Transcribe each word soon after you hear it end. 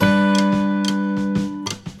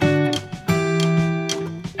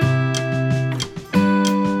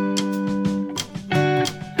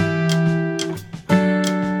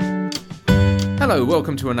Hello,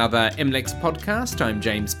 welcome to another MLEX podcast. I'm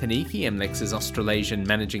James Panifi, MLEX's Australasian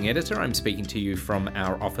Managing Editor. I'm speaking to you from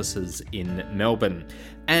our offices in Melbourne.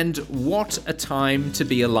 And what a time to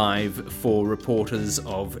be alive for reporters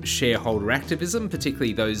of shareholder activism,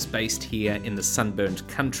 particularly those based here in the sunburnt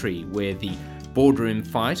country, where the boardroom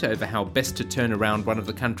fight over how best to turn around one of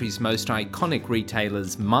the country's most iconic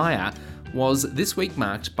retailers, Myer, was this week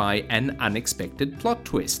marked by an unexpected plot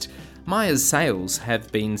twist. Myer's sales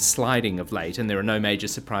have been sliding of late, and there are no major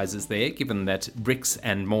surprises there, given that bricks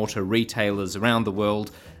and mortar retailers around the world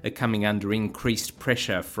are coming under increased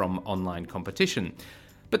pressure from online competition.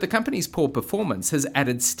 But the company's poor performance has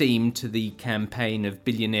added steam to the campaign of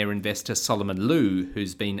billionaire investor Solomon Lew,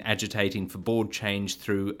 who's been agitating for board change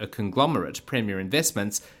through a conglomerate, Premier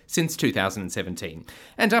Investments, since 2017.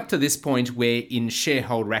 And up to this point, we're in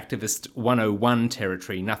shareholder activist 101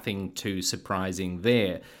 territory, nothing too surprising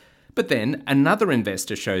there. But then another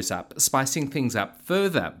investor shows up, spicing things up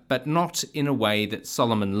further, but not in a way that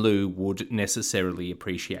Solomon Lew would necessarily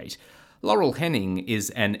appreciate. Laurel Henning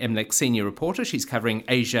is an MLEX senior reporter. She's covering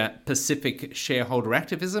Asia-Pacific shareholder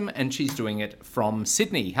activism, and she's doing it from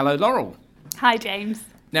Sydney. Hello, Laurel. Hi, James.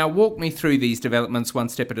 Now, walk me through these developments one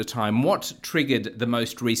step at a time. What triggered the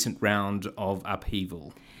most recent round of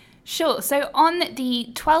upheaval? Sure. So on the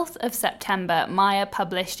 12th of September, Myer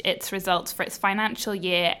published its results for its financial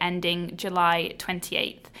year ending July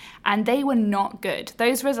 28th, and they were not good.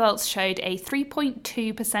 Those results showed a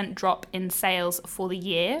 3.2% drop in sales for the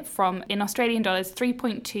year from, in Australian dollars,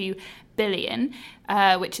 3.2 billion,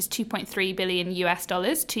 which is 2.3 billion US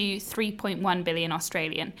dollars, to 3.1 billion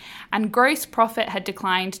Australian. And gross profit had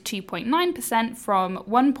declined 2.9% from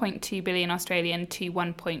 1.2 billion Australian to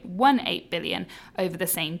 1.18 billion over the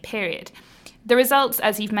same period. The results,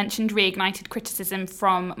 as you've mentioned, reignited criticism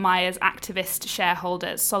from Myer's activist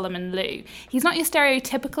shareholder, Solomon Lew. He's not your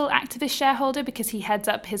stereotypical activist shareholder because he heads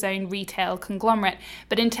up his own retail conglomerate,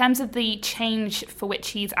 but in terms of the change for which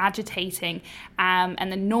he's agitating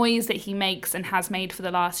and the noise that he makes and has made for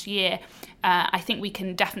the last year, I think we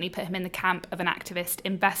can definitely put him in the camp of an activist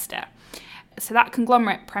investor. So that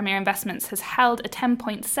conglomerate, Premier Investments, has held a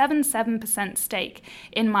 10.77% stake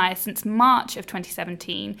in Myer since March of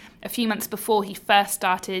 2017, a few months before he first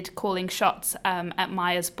started calling shots at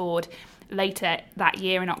Myer's board later that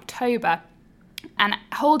year in October. And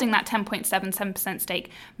holding that 10.77%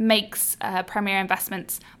 stake makes Premier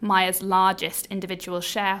Investments Myer's largest individual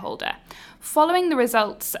shareholder. Following the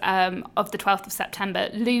results of the 12th of September,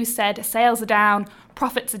 Lew said sales are down,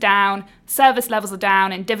 profits are down, service levels are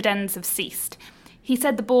down, and dividends have ceased. He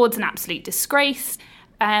said the board's an absolute disgrace,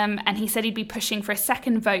 and he said he'd be pushing for a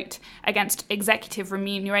second vote against executive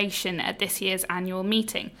remuneration at this year's annual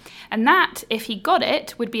meeting. And that, if he got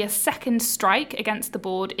it, would be a second strike against the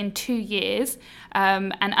board in 2 years.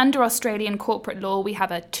 And under Australian corporate law, we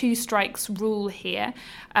have a 2 strikes rule here.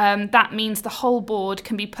 That means the whole board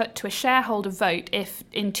can be put to a shareholder vote if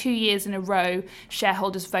in 2 years in a row,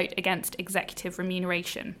 shareholders vote against executive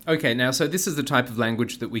remuneration. Okay, now, so this is the type of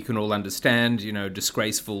language that we can all understand,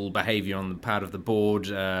 disgraceful behaviour on the part of the board,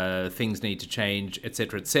 things need to change,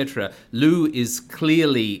 etc., etc. Lew is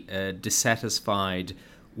clearly dissatisfied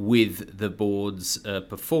with the board's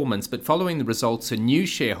performance, but following the results, a new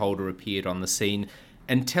shareholder appeared on the scene.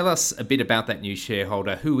 And tell us a bit about that new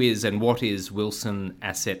shareholder. Who is and what is Wilson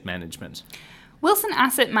Asset Management? Wilson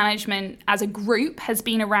Asset Management as a group has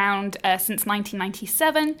been around since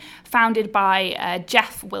 1997, founded by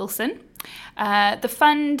Jeff Wilson. The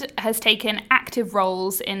fund has taken active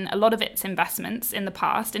roles in a lot of its investments in the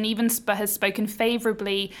past, and even has spoken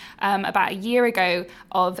favourably about a year ago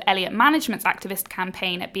of Elliott Management's activist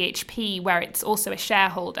campaign at BHP, where it's also a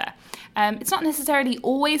shareholder. It's not necessarily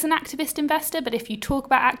always an activist investor, but if you talk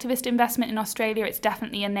about activist investment in Australia, it's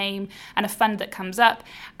definitely a name and a fund that comes up.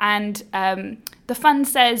 And the fund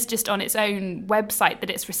says just on its own website that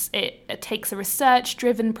it takes a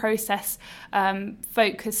research-driven process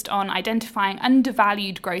focused on identifying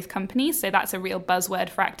undervalued growth companies. So that's a real buzzword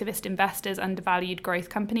for activist investors, undervalued growth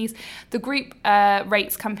companies. The group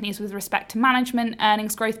rates companies with respect to management,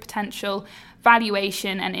 earnings growth potential,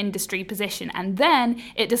 valuation, and industry position. And then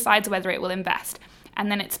it decides whether it will invest. And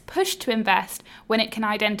then it's pushed to invest when it can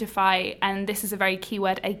identify, and this is a very key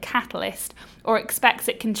word, a catalyst, or expects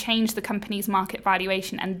it can change the company's market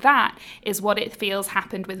valuation. And that is what it feels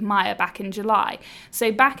happened with Myer back in July. So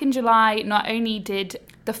back in July, not only did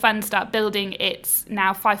the fund start building its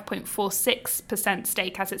now 5.46%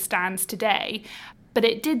 stake as it stands today, but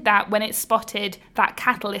it did that when it spotted that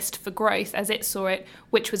catalyst for growth, as it saw it,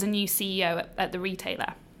 which was a new CEO at the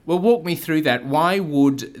retailer. Well, walk me through that. Why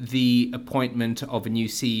would the appointment of a new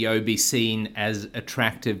CEO be seen as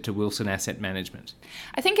attractive to Wilson Asset Management?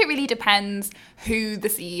 I think it really depends who the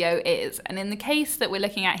CEO is. And in the case that we're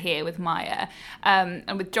looking at here with Myer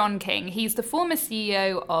and with John King, he's the former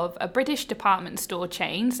CEO of a British department store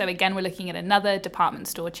chain. So again, we're looking at another department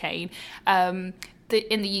store chain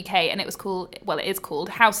in the UK, and it is called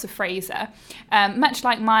House of Fraser. Much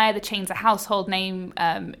like Myer, the chain's a household name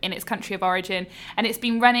in its country of origin, and it's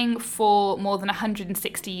been running for more than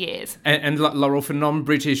 160 years. And Laurel, for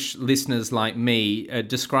non-British listeners like me,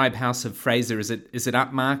 describe House of Fraser. Is it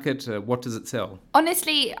upmarket? What does it sell?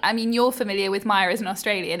 Honestly, I mean, you're familiar with Myer as an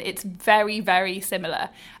Australian. It's very, very similar.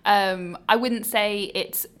 I wouldn't say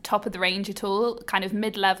it's top of the range at all, kind of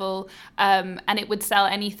mid-level, and it would sell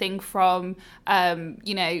anything from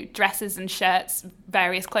dresses and shirts,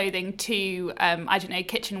 various clothing, to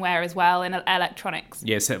kitchenware as well, and electronics.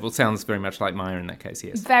 Yes, it sounds very much like Myer in that case.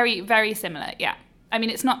 Yes, very, very similar. Yeah. I mean,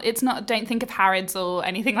 it's not. Don't think of Harrods or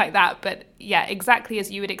anything like that. But yeah, exactly as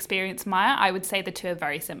you would experience Myer, I would say the two are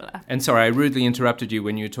very similar. And sorry, I rudely interrupted you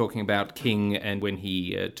when you were talking about King and when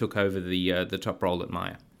he took over the top role at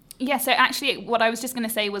Myer. Yeah, so actually what I was just going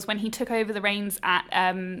to say was when he took over the reins at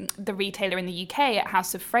the retailer in the UK, at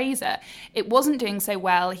House of Fraser, it wasn't doing so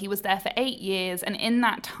well. He was there for 8 years, and in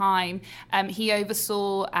that time, he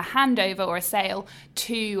oversaw a handover or a sale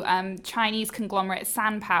to Chinese conglomerate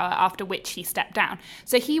Sanpower, after which he stepped down.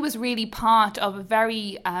 So he was really part of a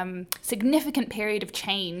very significant period of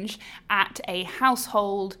change at a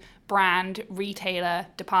household brand retailer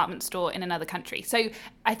department store in another country. So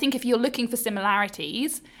I think if you're looking for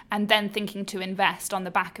similarities and then thinking to invest on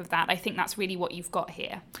the back of that, I think that's really what you've got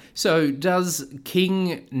here. So does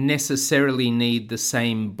King necessarily need the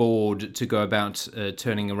same board to go about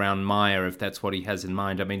turning around Myer, if that's what he has in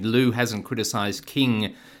mind? I mean, Lou hasn't criticised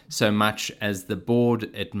King so much as the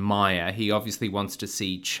board at Myer. He obviously wants to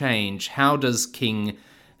see change. How does King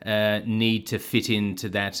need to fit into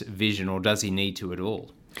that vision, or does he need to at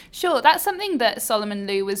all? Sure, that's something that Solomon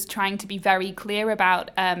Lew was trying to be very clear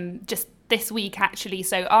about just this week, actually.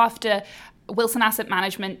 So after Wilson Asset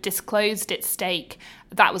Management disclosed its stake,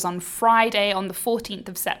 that was on Friday, on the 14th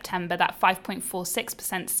of September, that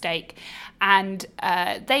 5.46% stake. And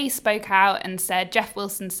they spoke out and said, Jeff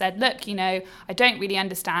Wilson said, look, I don't really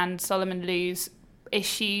understand Solomon Lew's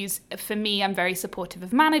issues. For me, I'm very supportive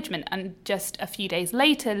of management. And just a few days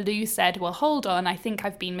later, Lew said, well, hold on, I think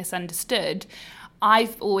I've been misunderstood.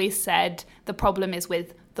 I've always said the problem is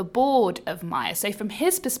with the board of Myer. So from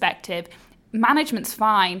his perspective, management's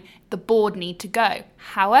fine, the board need to go.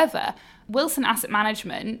 However, Wilson Asset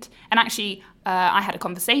Management, and actually I had a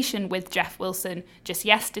conversation with Jeff Wilson just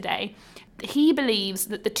yesterday, he believes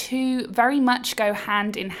that the two very much go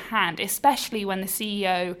hand in hand, especially when the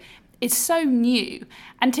CEO is so new.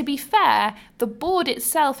 And to be fair, the board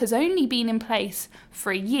itself has only been in place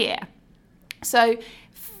for a year. So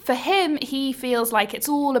for him, he feels like it's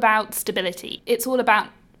all about stability. It's all about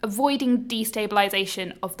avoiding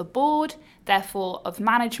destabilization of the board, therefore of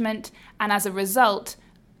management, and as a result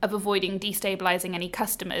of avoiding destabilizing any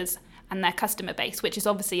customers and their customer base, which is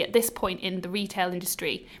obviously at this point in the retail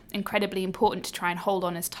industry incredibly important to try and hold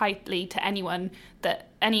on as tightly to any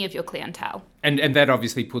of your clientele. And that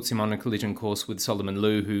obviously puts him on a collision course with Solomon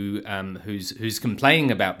Lew, who's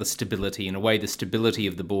complaining about the stability. In a way, the stability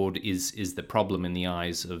of the board is the problem in the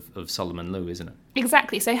eyes of Solomon Lew, isn't it?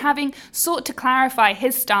 Exactly. So having sought to clarify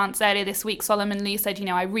his stance earlier this week, Solomon Lew said,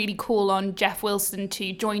 I really call on Jeff Wilson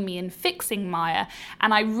to join me in fixing Myer.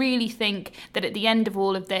 And I really think that at the end of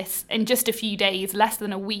all of this, in just a few days, less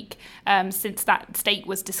than a week since that stake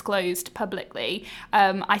was disclosed publicly,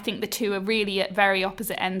 I think the two are really at very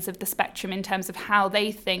opposite ends of the spectrum in terms of how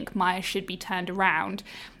they think Myer should be turned around.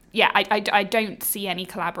 Yeah, I don't see any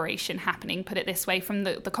collaboration happening, put it this way, from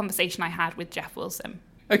the conversation I had with Jeff Wilson.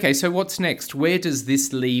 Okay, so what's next? Where does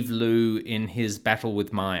this leave Lew in his battle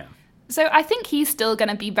with Myer? So I think he's still going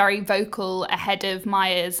to be very vocal ahead of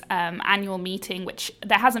Myer's annual meeting, which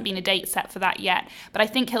there hasn't been a date set for that yet, but I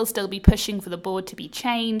think he'll still be pushing for the board to be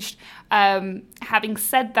changed. Having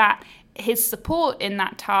said that, his support in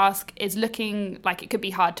that task is looking like it could be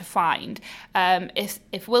hard to find.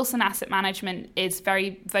 If Wilson Asset Management is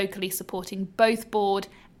very vocally supporting both board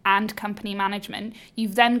and company management,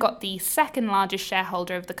 you've then got the second largest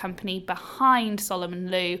shareholder of the company behind Solomon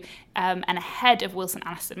Lew and ahead of Wilson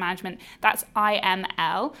Asset Management. That's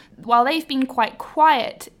IML. While they've been quite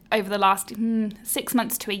quiet over the last 6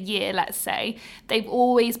 months to a year, let's say, they've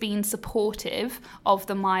always been supportive of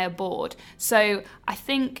the Myer board. So I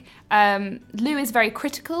think Lew is very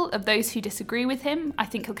critical of those who disagree with him. I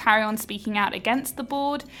think he'll carry on speaking out against the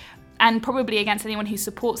board. and probably against anyone who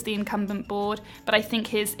supports the incumbent board. But I think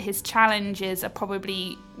his challenges are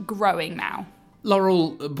probably growing now.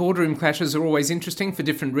 Laurel, boardroom clashes are always interesting for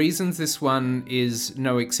different reasons. This one is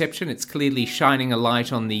no exception. It's clearly shining a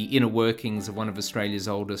light on the inner workings of one of Australia's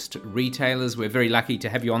oldest retailers. We're very lucky to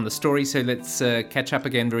have you on the story, so let's catch up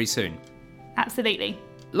again very soon. Absolutely.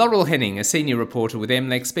 Laurel Henning, a senior reporter with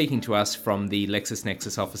MLEX, speaking to us from the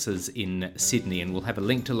LexisNexis offices in Sydney, and we'll have a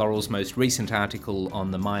link to Laurel's most recent article on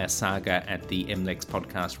the Myer saga at the MLEX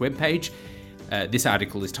podcast webpage. This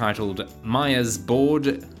article is titled Myer's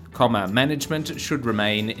Board, Management Should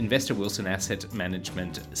Remain, Investor Wilson Asset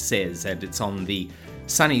Management Says, and it's on the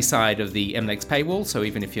sunny side of the MLEX paywall, so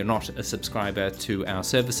even if you're not a subscriber to our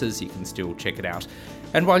services, you can still check it out.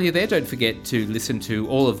 And while you're there, don't forget to listen to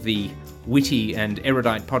all of the witty and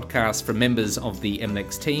erudite podcasts from members of the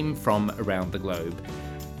MLEX team from around the globe.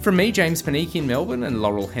 From me, James Panichi in Melbourne, and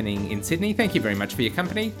Laurel Henning in Sydney, thank you very much for your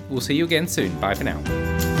company. We'll see you again soon. Bye for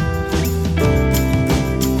now.